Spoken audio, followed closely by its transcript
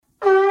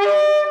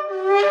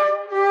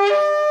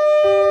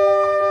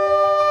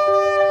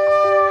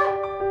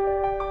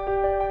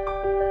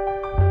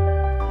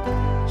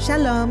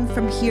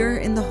from here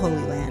in the Holy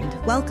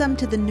Land. Welcome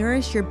to the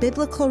Nourish Your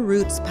Biblical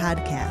Roots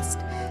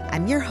podcast.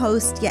 I'm your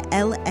host,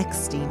 Yael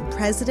Eckstein,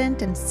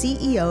 President and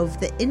CEO of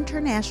the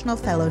International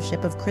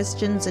Fellowship of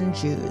Christians and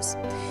Jews.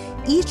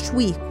 Each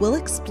week, we'll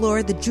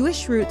explore the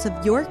Jewish roots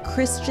of your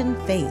Christian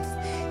faith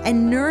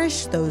and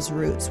nourish those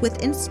roots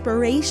with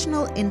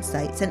inspirational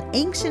insights and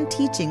ancient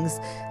teachings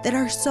that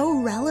are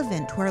so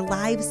relevant to our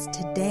lives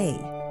today.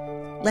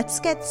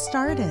 Let's get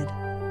started.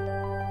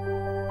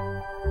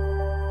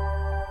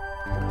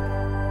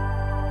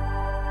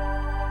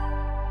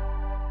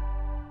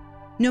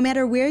 No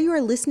matter where you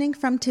are listening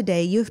from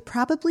today, you have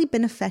probably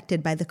been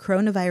affected by the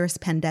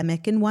coronavirus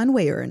pandemic in one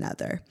way or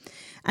another.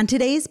 On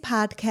today's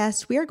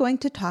podcast, we are going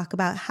to talk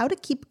about how to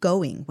keep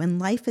going when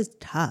life is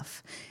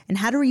tough and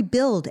how to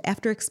rebuild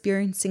after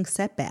experiencing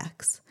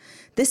setbacks.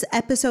 This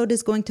episode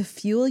is going to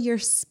fuel your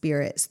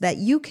spirit so that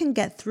you can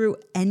get through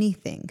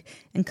anything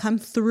and come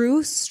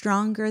through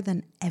stronger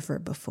than ever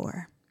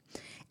before.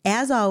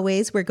 As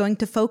always, we're going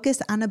to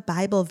focus on a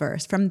Bible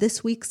verse from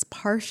this week's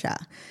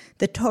Parsha,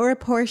 the Torah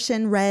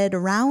portion read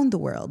around the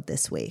world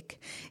this week.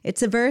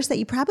 It's a verse that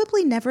you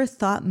probably never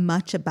thought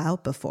much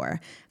about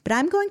before, but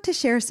I'm going to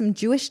share some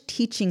Jewish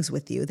teachings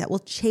with you that will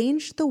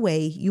change the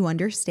way you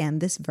understand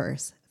this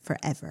verse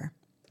forever.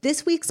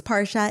 This week's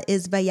Parsha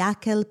is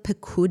Vayakel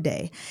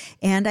Pekudei,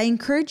 and I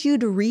encourage you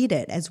to read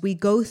it as we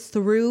go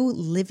through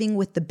living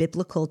with the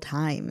biblical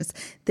times.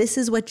 This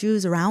is what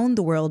Jews around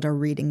the world are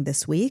reading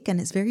this week,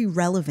 and it's very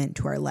relevant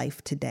to our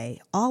life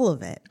today, all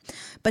of it.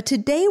 But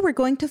today we're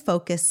going to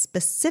focus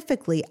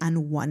specifically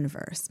on one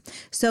verse.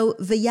 So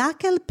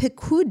Vayakel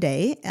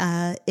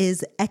Pekudei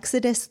is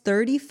Exodus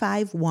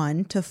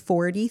 35:1 to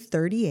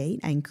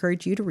 40:38. I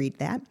encourage you to read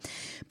that.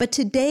 But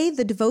today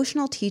the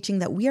devotional teaching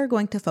that we are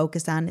going to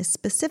focus on is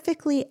specifically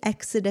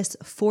Exodus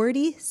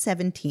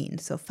 40:17.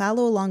 So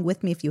follow along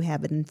with me if you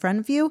have it in front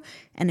of you,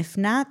 and if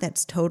not,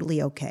 that's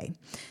totally okay.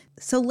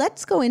 So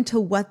let's go into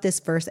what this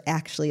verse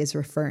actually is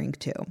referring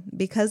to,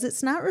 because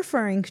it's not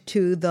referring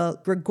to the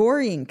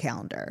Gregorian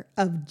calendar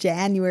of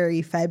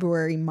January,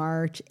 February,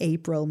 March,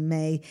 April,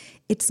 May.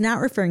 It's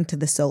not referring to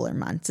the solar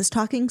months. It's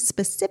talking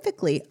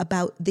specifically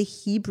about the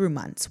Hebrew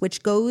months,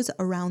 which goes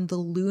around the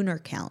lunar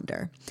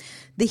calendar.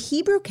 The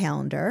Hebrew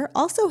calendar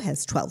also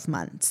has 12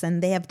 months,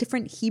 and they have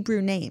different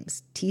Hebrew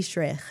names: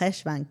 Tishrei,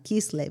 Cheshvan,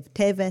 Kislev,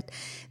 Tevet.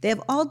 They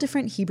have all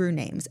different Hebrew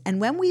names. And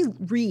when we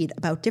read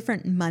about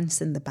different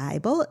months in the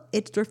Bible,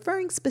 it's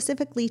referring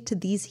specifically to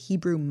these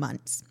Hebrew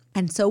months.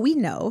 And so we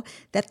know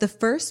that the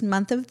first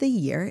month of the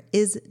year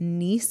is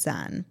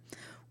Nisan.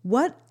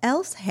 What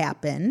else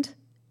happened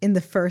in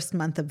the first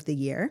month of the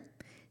year?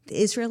 The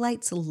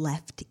Israelites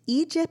left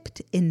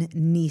Egypt in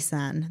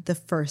Nisan, the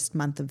first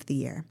month of the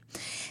year.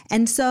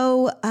 And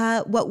so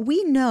what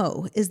we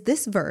know is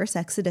this verse,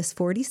 Exodus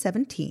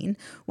 40:17,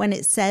 when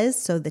it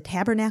says, so the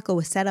tabernacle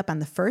was set up on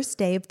the first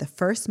day of the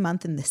first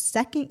month in the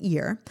second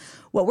year,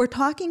 what we're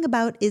talking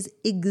about is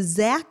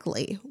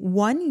exactly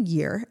 1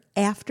 year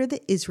after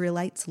the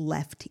Israelites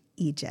left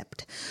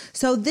Egypt.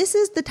 So this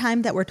is the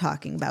time that we're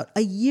talking about.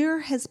 A year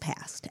has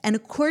passed, and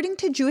according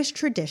to Jewish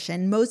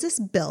tradition, Moses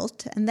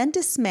built and then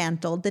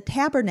dismantled the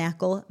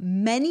tabernacle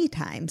many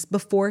times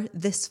before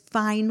this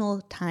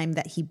final time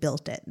that he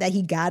built it, that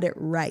he got it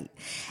right.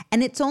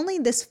 And it's only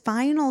this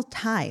final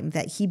time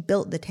that he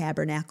built the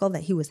tabernacle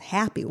that he was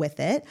happy with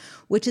it,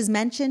 which is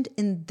mentioned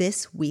in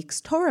this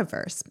week's Torah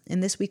verse,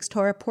 in this week's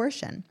Torah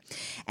portion.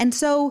 And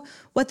so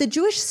what the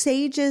Jewish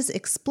sages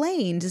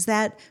explained is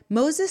that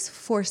Moses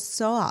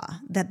foresaw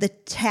that the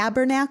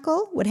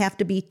tabernacle would have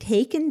to be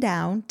taken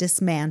down,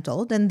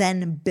 dismantled, and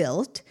then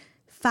built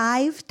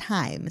 5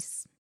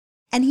 times.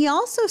 And he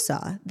also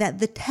saw that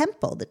the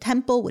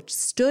temple which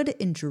stood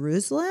in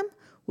Jerusalem,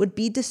 would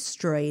be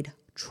destroyed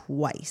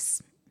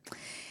twice.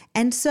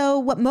 And so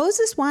what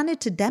Moses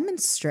wanted to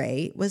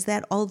demonstrate was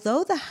that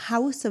although the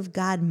house of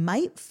God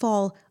might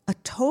fall a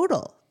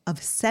total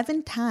of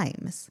 7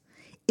 times,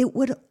 it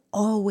would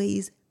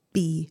always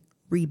be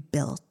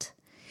rebuilt.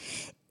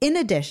 In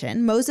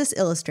addition, Moses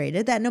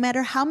illustrated that no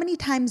matter how many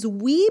times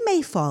we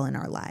may fall in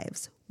our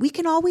lives, we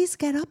can always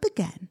get up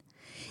again.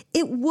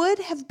 It would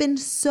have been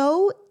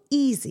so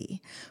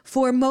easy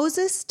for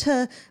Moses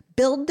to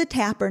build the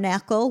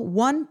tabernacle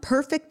one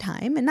perfect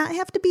time and not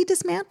have to be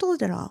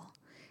dismantled at all.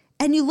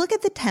 And you look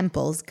at the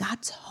temples,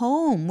 God's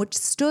home, which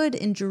stood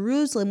in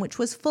Jerusalem, which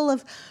was full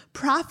of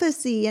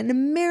prophecy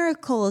and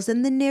miracles,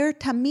 and the Ner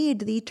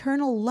Tamid, the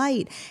eternal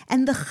light,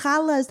 and the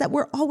challahs that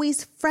were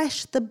always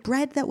fresh, the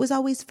bread that was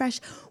always fresh.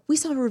 We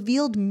saw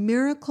revealed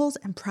miracles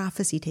and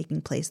prophecy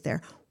taking place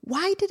there.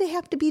 Why did it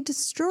have to be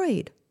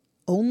destroyed?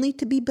 Only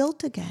to be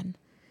built again.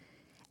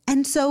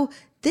 And so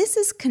this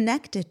is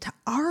connected to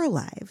our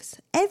lives.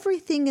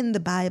 Everything in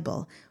the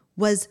Bible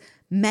was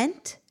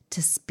meant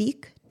to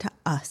speak to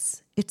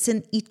us. It's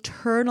an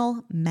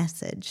eternal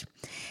message.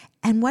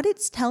 And what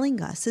it's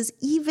telling us is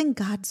even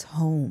God's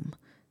home,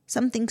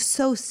 something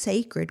so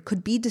sacred,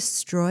 could be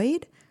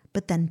destroyed,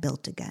 but then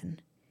built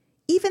again.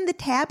 even the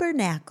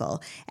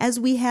tabernacle, as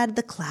we had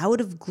the cloud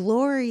of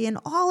glory and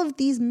all of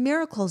these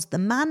miracles, the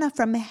manna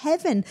from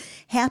heaven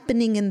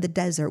happening in the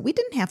desert. We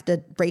didn't have to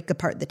break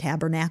apart the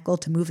tabernacle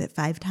to move it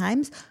 5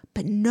 times,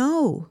 but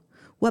no,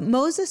 what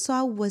Moses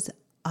saw was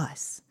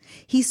us.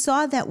 He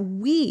saw that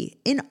we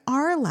in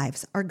our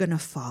lives are going to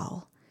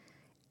fall.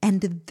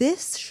 And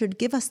this should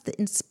give us the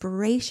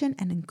inspiration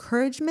and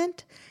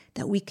encouragement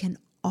that we can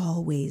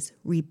always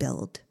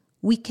rebuild.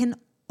 We can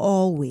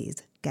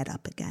always get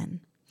up again.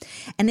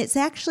 And it's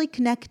actually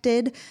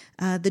connected,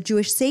 the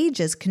Jewish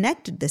sages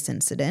connected this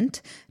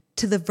incident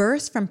to the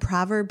verse from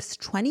Proverbs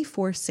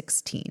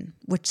 24:16,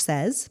 which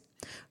says,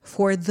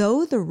 "For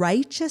though the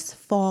righteous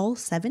fall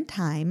 7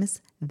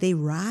 times, they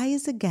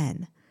rise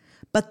again,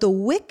 but the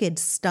wicked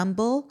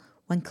stumble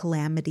when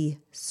calamity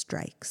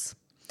strikes."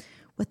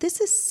 What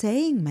this is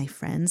saying, my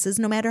friends, is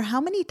no matter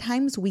how many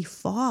times we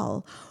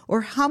fall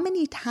or how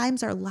many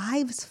times our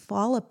lives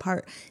fall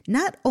apart,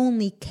 not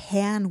only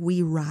can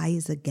we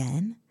rise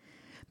again,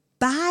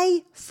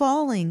 by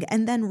falling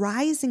and then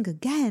rising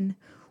again,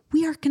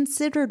 we are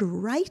considered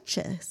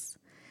righteous.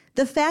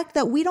 The fact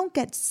that we don't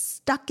get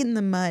stuck in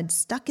the mud,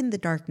 stuck in the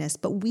darkness,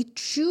 but we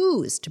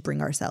choose to bring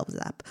ourselves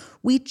up.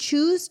 We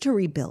choose to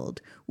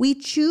rebuild. We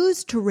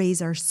choose to raise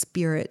our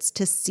spirits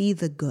to see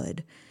the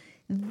good.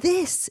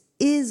 This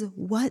is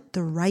what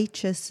the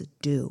righteous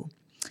do.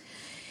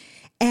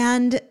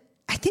 And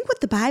I think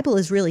what the Bible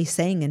is really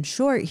saying in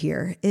short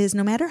here is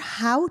no matter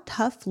how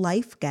tough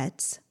life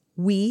gets,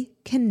 we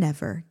can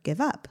never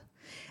give up.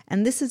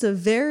 And this is a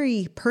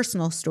very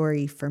personal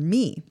story for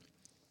me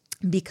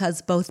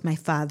because both my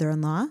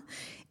father-in-law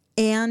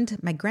and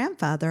my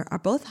grandfather are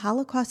both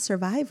Holocaust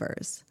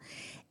survivors.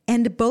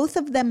 And both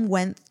of them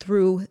went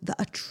through the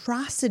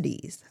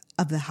atrocities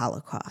of the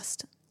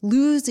Holocaust.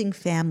 Losing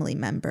family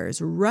members,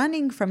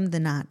 running from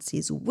the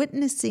Nazis,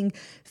 witnessing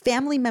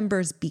family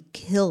members be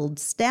killed,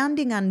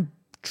 standing on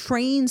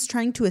trains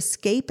trying to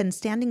escape and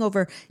standing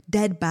over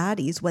dead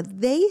bodies.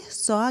 What they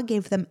saw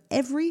gave them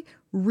every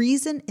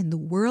reason in the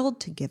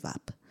world to give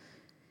up.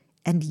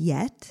 And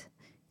yet,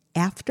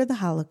 after the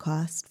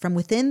Holocaust, from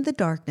within the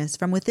darkness,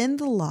 from within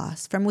the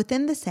loss, from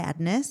within the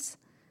sadness,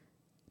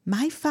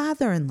 my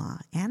father-in-law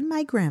and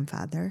my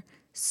grandfather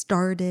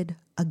started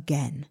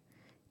again.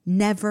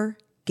 Never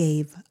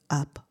gave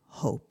up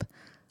hope,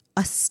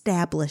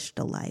 established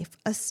a life,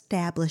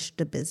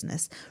 established a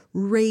business,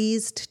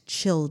 raised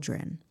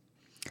children.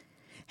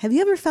 Have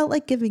you ever felt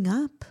like giving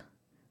up?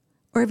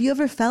 Or have you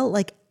ever felt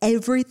like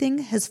everything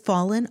has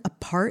fallen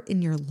apart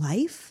in your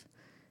life?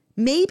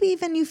 Maybe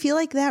even you feel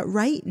like that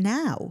right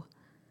now.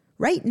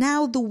 Right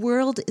now, the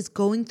world is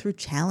going through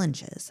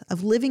challenges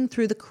of living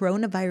through the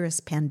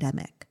coronavirus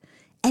pandemic.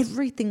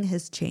 Everything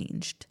has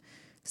changed.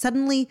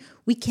 Suddenly,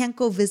 we can't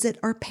go visit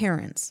our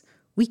parents.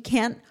 We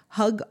can't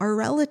hug our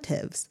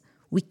relatives.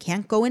 We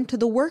can't go into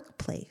the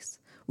workplace.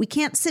 We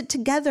can't sit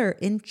together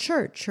in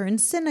church or in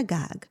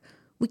synagogue.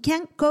 We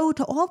can't go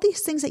to all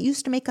these things that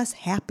used to make us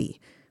happy.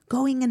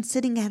 Going and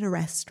sitting at a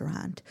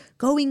restaurant,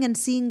 going and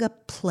seeing a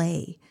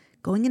play,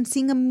 going and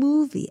seeing a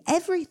movie.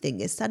 Everything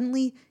is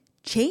suddenly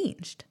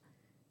changed.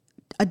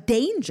 A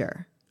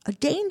danger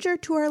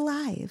to our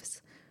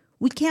lives.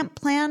 We can't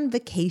plan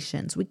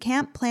vacations. We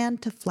can't plan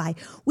to fly.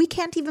 We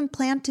can't even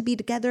plan to be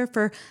together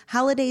for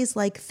holidays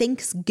like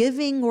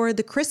Thanksgiving or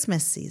the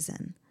Christmas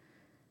season.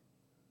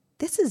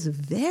 This is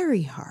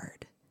very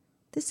hard.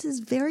 This is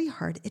very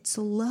hard. It's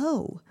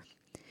low.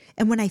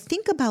 And when I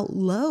think about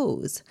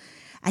lows,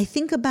 I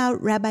think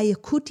about Rabbi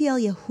Yekutiel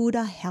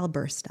Yehuda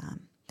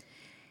Halberstam.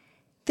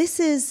 This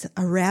is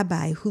a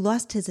rabbi who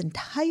lost his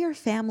entire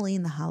family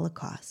in the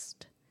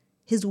Holocaust.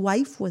 His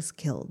wife was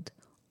killed.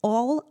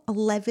 All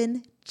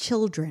 11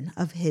 children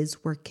of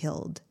his were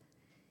killed.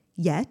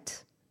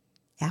 Yet,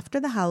 after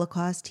the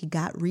Holocaust, he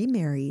got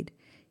remarried,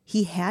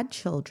 he had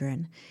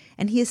children,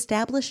 and he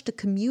established a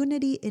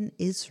community in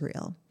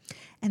Israel.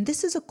 And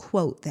this is a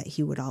quote that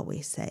he would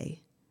always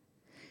say.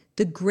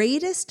 The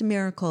greatest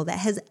miracle that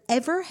has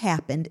ever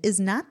happened is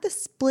not the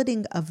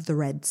splitting of the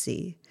Red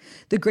Sea.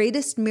 The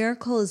greatest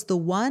miracle is the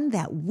one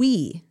that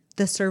we,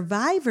 the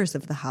survivors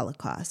of the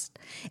Holocaust,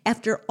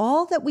 after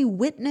all that we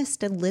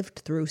witnessed and lived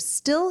through,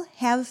 still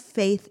have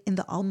faith in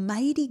the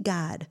Almighty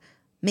God.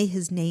 May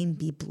his name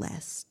be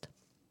blessed.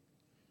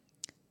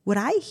 What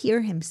I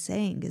hear him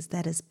saying is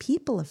that as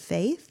people of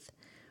faith,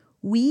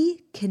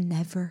 we can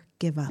never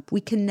give up.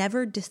 We can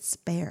never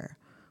despair.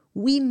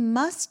 We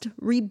must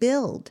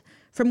rebuild.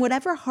 From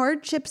whatever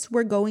hardships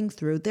we're going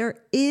through, there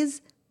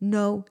is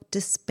no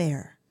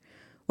despair.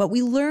 What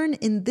we learn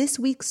in this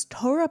week's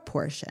Torah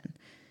portion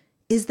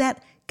is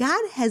that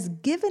God has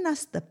given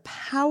us the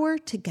power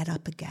to get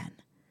up again.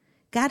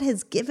 God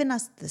has given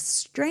us the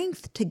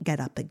strength to get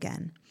up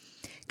again.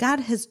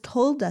 God has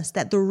told us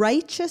that the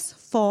righteous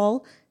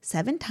fall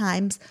 7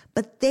 times,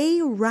 but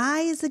they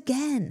rise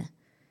again.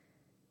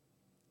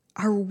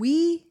 Are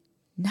we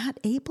not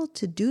able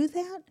to do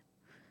that?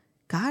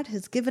 God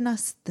has given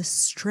us the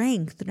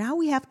strength. Now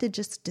we have to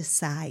just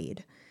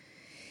decide.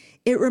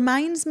 It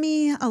reminds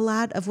me a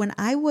lot of when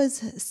I was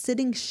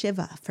sitting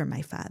Shiva for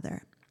my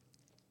father.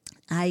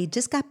 I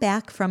just got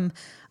back from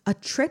a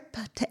trip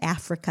to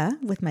Africa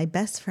with my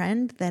best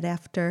friend that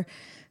after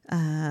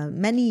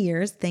many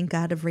years, thank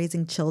God, of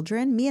raising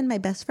children, me and my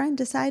best friend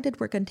decided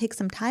we're going to take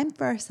some time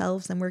for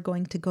ourselves and we're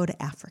going to go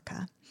to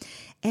Africa.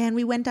 And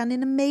we went on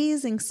an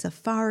amazing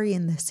safari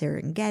in the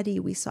Serengeti.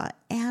 We saw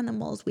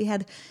animals. We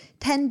had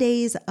 10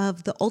 days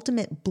of the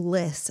ultimate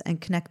bliss and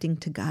connecting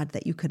to God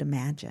that you could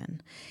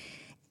imagine.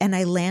 And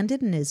I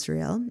landed in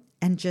Israel,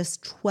 and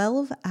just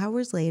 12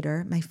 hours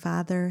later, my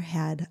father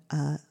had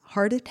a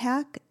heart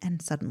attack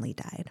and suddenly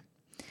died.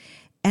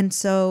 And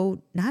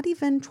so not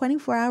even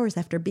 24 hours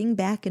after being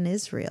back in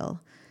Israel,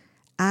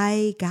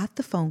 I got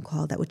the phone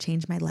call that would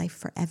change my life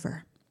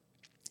forever,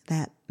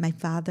 that my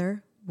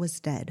father was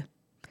dead.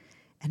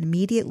 And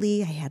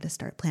immediately I had to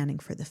start planning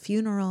for the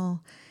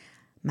funeral.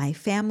 My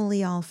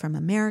family, all from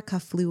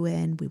America, flew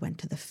in. We went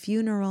to the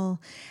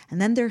funeral.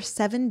 And then there's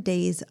 7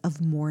 days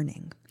of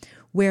mourning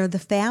where the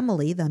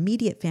family, the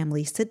immediate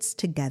family, sits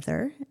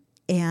together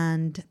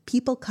and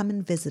people come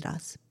and visit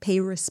us,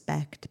 pay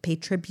respect, pay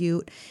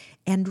tribute,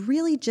 and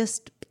really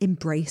just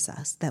embrace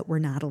us that we're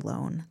not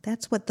alone.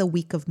 That's what the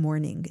week of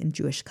mourning in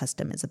Jewish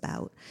custom is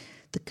about.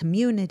 The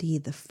community,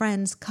 the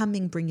friends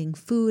coming, bringing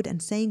food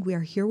and saying, we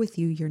are here with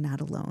you, you're not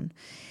alone.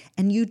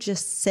 And you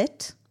just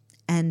sit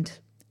and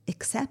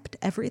accept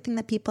everything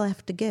that people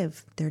have to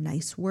give, their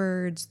nice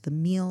words, the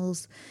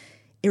meals.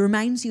 It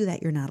reminds you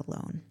that you're not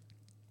alone.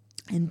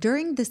 And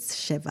during this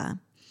Shiva,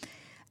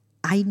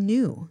 I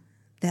knew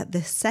that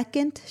the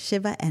second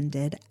Shiva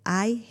ended,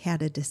 I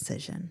had a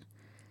decision.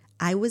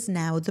 I was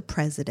now the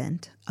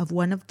president of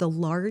one of the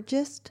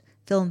largest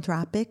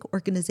philanthropic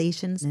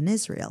organizations in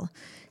Israel,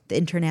 the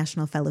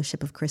International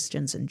Fellowship of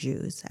Christians and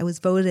Jews. I was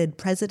voted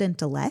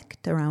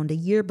president-elect around a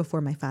year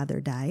before my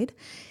father died.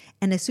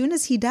 And as soon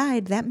as he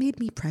died, that made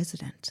me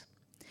president.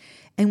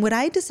 And what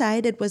I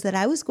decided was that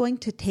I was going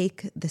to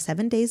take the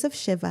 7 days of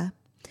Shiva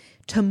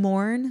to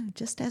mourn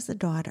just as a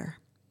daughter.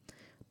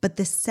 But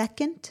the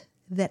second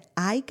that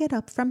I get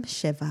up from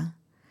Shiva,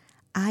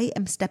 I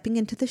am stepping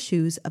into the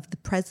shoes of the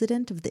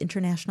president of the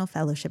International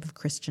Fellowship of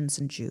Christians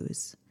and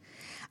Jews.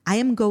 I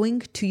am going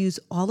to use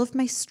all of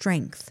my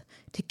strength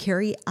to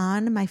carry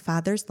on my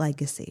father's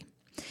legacy,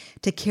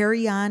 to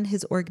carry on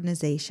his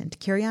organization, to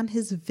carry on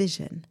his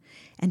vision,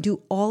 and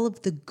do all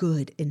of the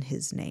good in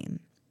his name.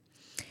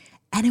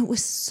 And it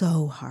was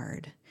so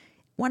hard.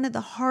 One of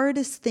the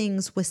hardest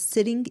things was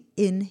sitting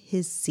in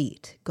his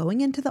seat,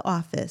 going into the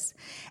office.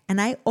 And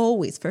I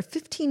always, for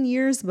 15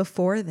 years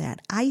before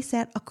that, I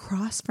sat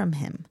across from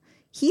him.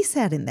 He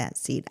sat in that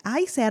seat.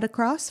 I sat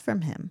across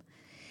from him.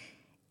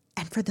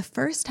 And for the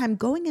first time,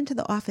 going into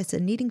the office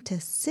and needing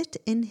to sit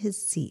in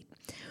his seat,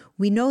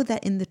 we know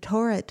that in the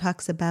Torah, it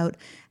talks about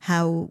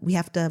how we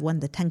have to, one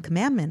of the 10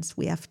 Commandments,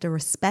 we have to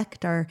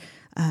respect our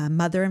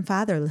mother and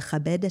father.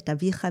 L'chabed et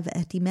avicha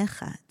ve'et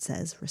imecha. It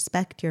says,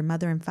 respect your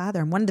mother and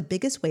father. And one of the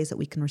biggest ways that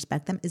we can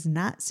respect them is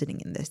not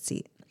sitting in this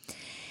seat.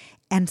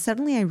 And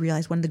suddenly I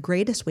realized one of the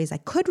greatest ways I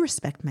could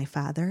respect my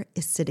father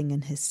is sitting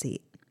in his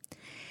seat.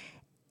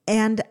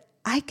 And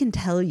I can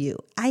tell you,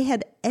 I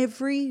had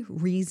every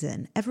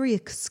reason, every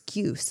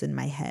excuse in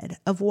my head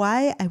of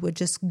why I would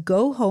just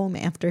go home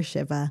after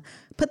Shiva,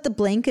 put the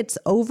blankets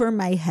over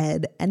my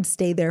head, and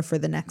stay there for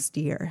the next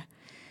year.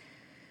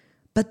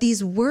 But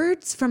these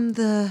words from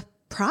the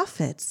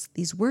prophets,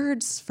 these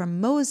words from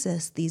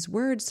Moses, these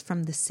words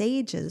from the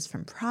sages,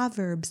 from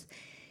Proverbs,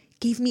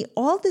 gave me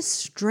all this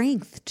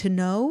strength to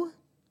know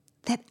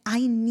that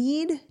I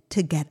need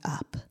to get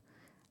up.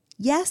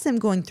 Yes, I'm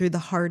going through the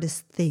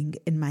hardest thing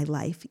in my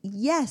life.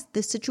 Yes,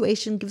 this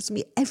situation gives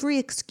me every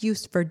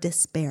excuse for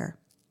despair.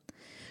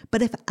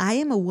 But if I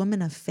am a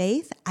woman of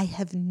faith, I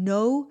have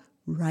no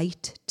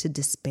right to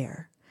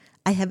despair.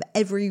 I have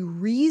every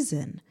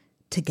reason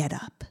to get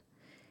up.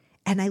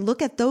 And I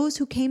look at those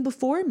who came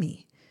before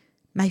me.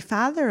 My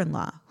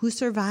father-in-law, who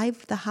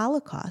survived the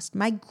Holocaust.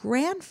 My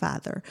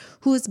grandfather,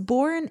 who was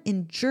born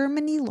in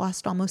Germany,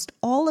 lost almost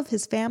all of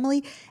his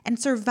family, and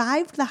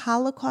survived the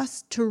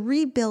Holocaust to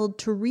rebuild,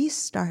 to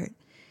restart.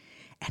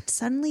 And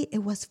suddenly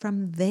it was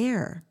from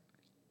there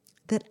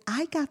that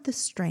I got the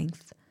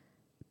strength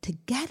to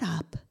get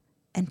up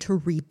and to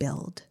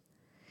rebuild.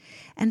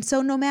 And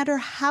so no matter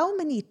how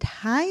many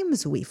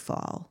times we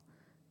fall,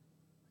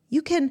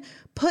 you can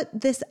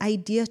put this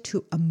idea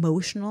to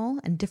emotional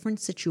and different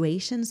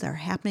situations that are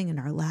happening in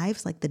our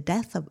lives, like the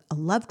death of a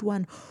loved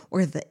one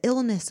or the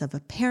illness of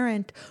a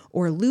parent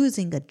or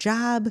losing a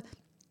job.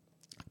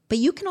 But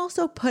you can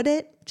also put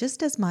it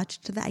just as much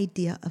to the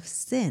idea of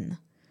sin.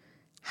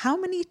 How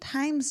many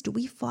times do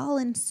we fall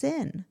in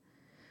sin?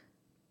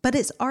 But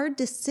it's our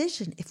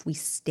decision if we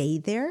stay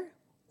there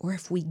or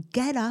if we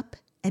get up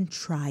and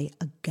try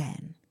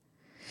again.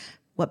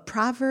 What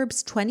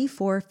Proverbs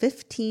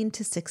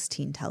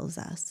 24:15-16 tells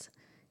us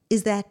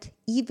is that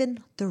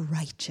even the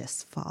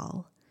righteous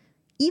fall.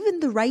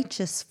 Even the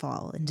righteous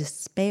fall in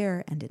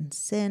despair and in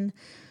sin.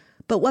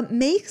 But what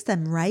makes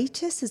them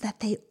righteous is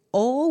that they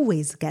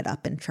always get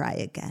up and try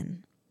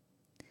again.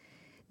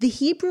 The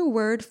Hebrew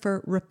word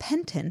for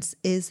repentance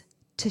is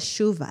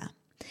teshuvah.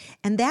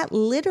 And that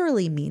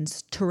literally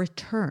means to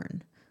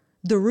return.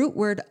 The root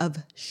word of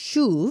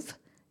shuv,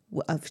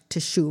 of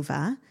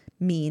teshuvah,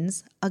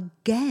 means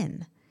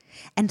again.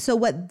 And so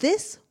what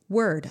this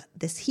word,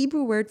 this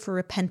Hebrew word for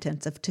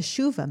repentance of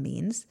teshuvah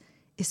means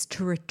is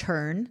to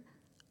return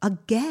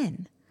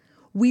again.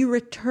 We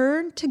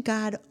return to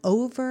God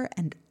over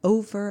and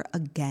over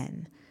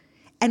again.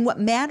 And what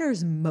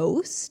matters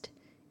most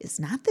is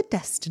not the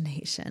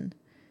destination,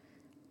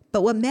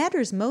 but what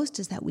matters most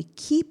is that we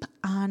keep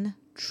on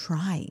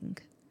trying.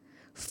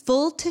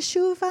 Full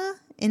teshuvah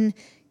in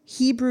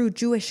Hebrew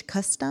Jewish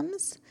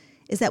customs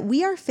is that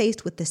we are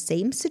faced with the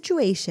same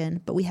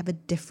situation, but we have a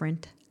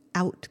different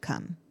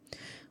outcome.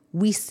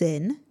 We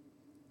sin,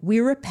 we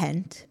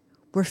repent,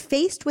 we're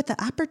faced with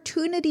the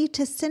opportunity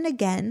to sin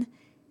again,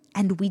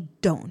 and we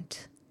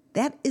don't.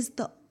 That is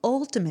the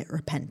ultimate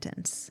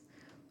repentance.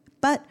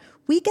 But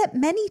we get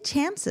many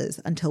chances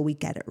until we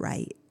get it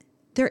right.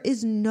 There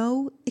is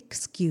no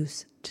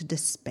excuse to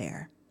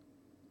despair.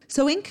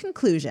 So in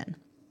conclusion,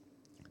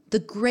 the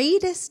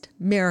greatest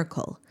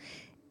miracle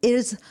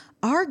is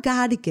our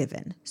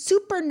God-given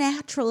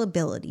supernatural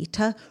ability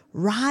to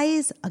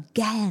rise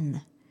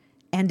again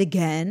and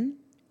again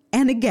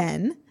and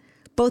again,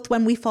 both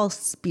when we fall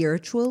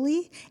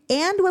spiritually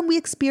and when we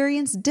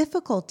experience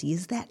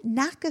difficulties that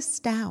knock us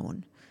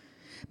down.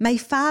 My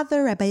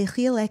father, Rabbi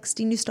Yechiel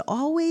Eckstein, used to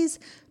always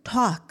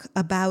talk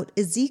about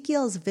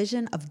Ezekiel's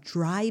vision of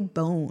dry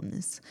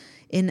bones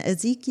in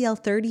Ezekiel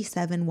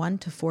 37,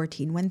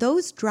 1-14, when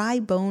those dry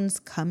bones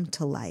come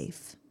to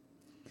life.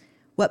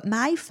 What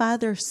my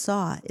father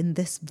saw in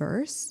this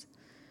verse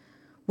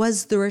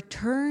was the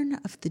return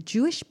of the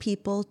Jewish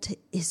people to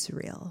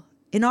Israel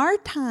in our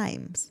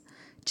times,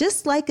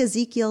 just like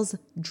Ezekiel's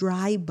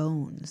dry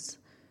bones,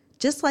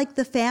 just like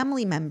the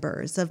family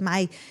members of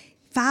my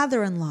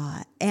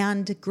father-in-law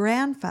and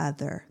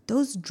grandfather,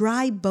 those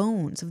dry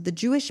bones of the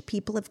Jewish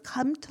people have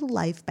come to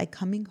life by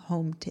coming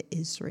home to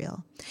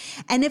Israel.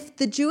 And if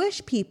the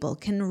Jewish people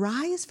can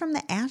rise from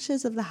the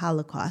ashes of the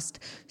Holocaust,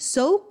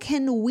 so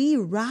can we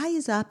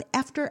rise up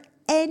after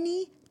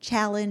any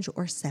challenge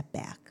or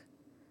setback.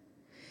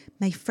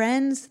 My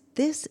friends,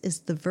 this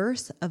is the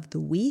verse of the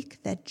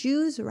week that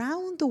Jews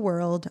around the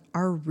world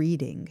are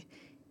reading.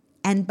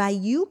 And by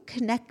you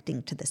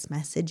connecting to this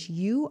message,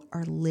 you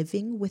are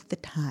living with the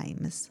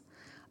times.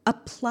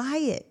 Apply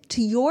it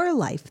to your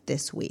life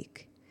this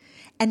week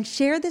and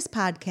share this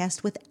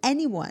podcast with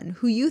anyone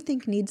who you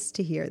think needs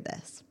to hear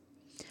this.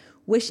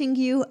 Wishing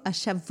you a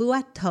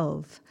Shavua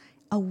Tov,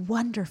 a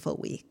wonderful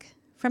week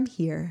from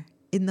here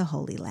in the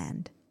Holy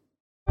Land.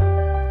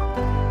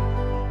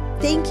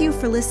 Thank you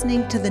for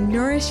listening to the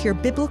Nourish Your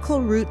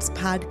Biblical Roots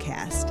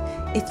podcast.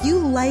 If you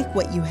like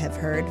what you have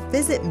heard,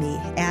 visit me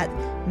at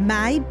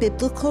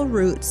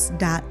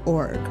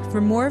mybiblicalroots.org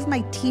for more of my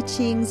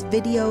teachings,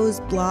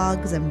 videos,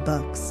 blogs, and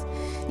books.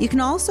 You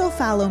can also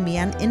follow me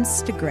on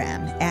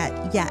Instagram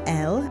at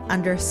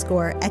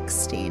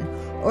Yael_Eckstein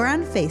or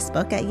on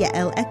Facebook at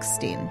Yael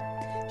Eckstein.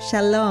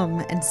 Shalom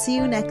and see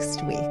you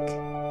next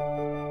week.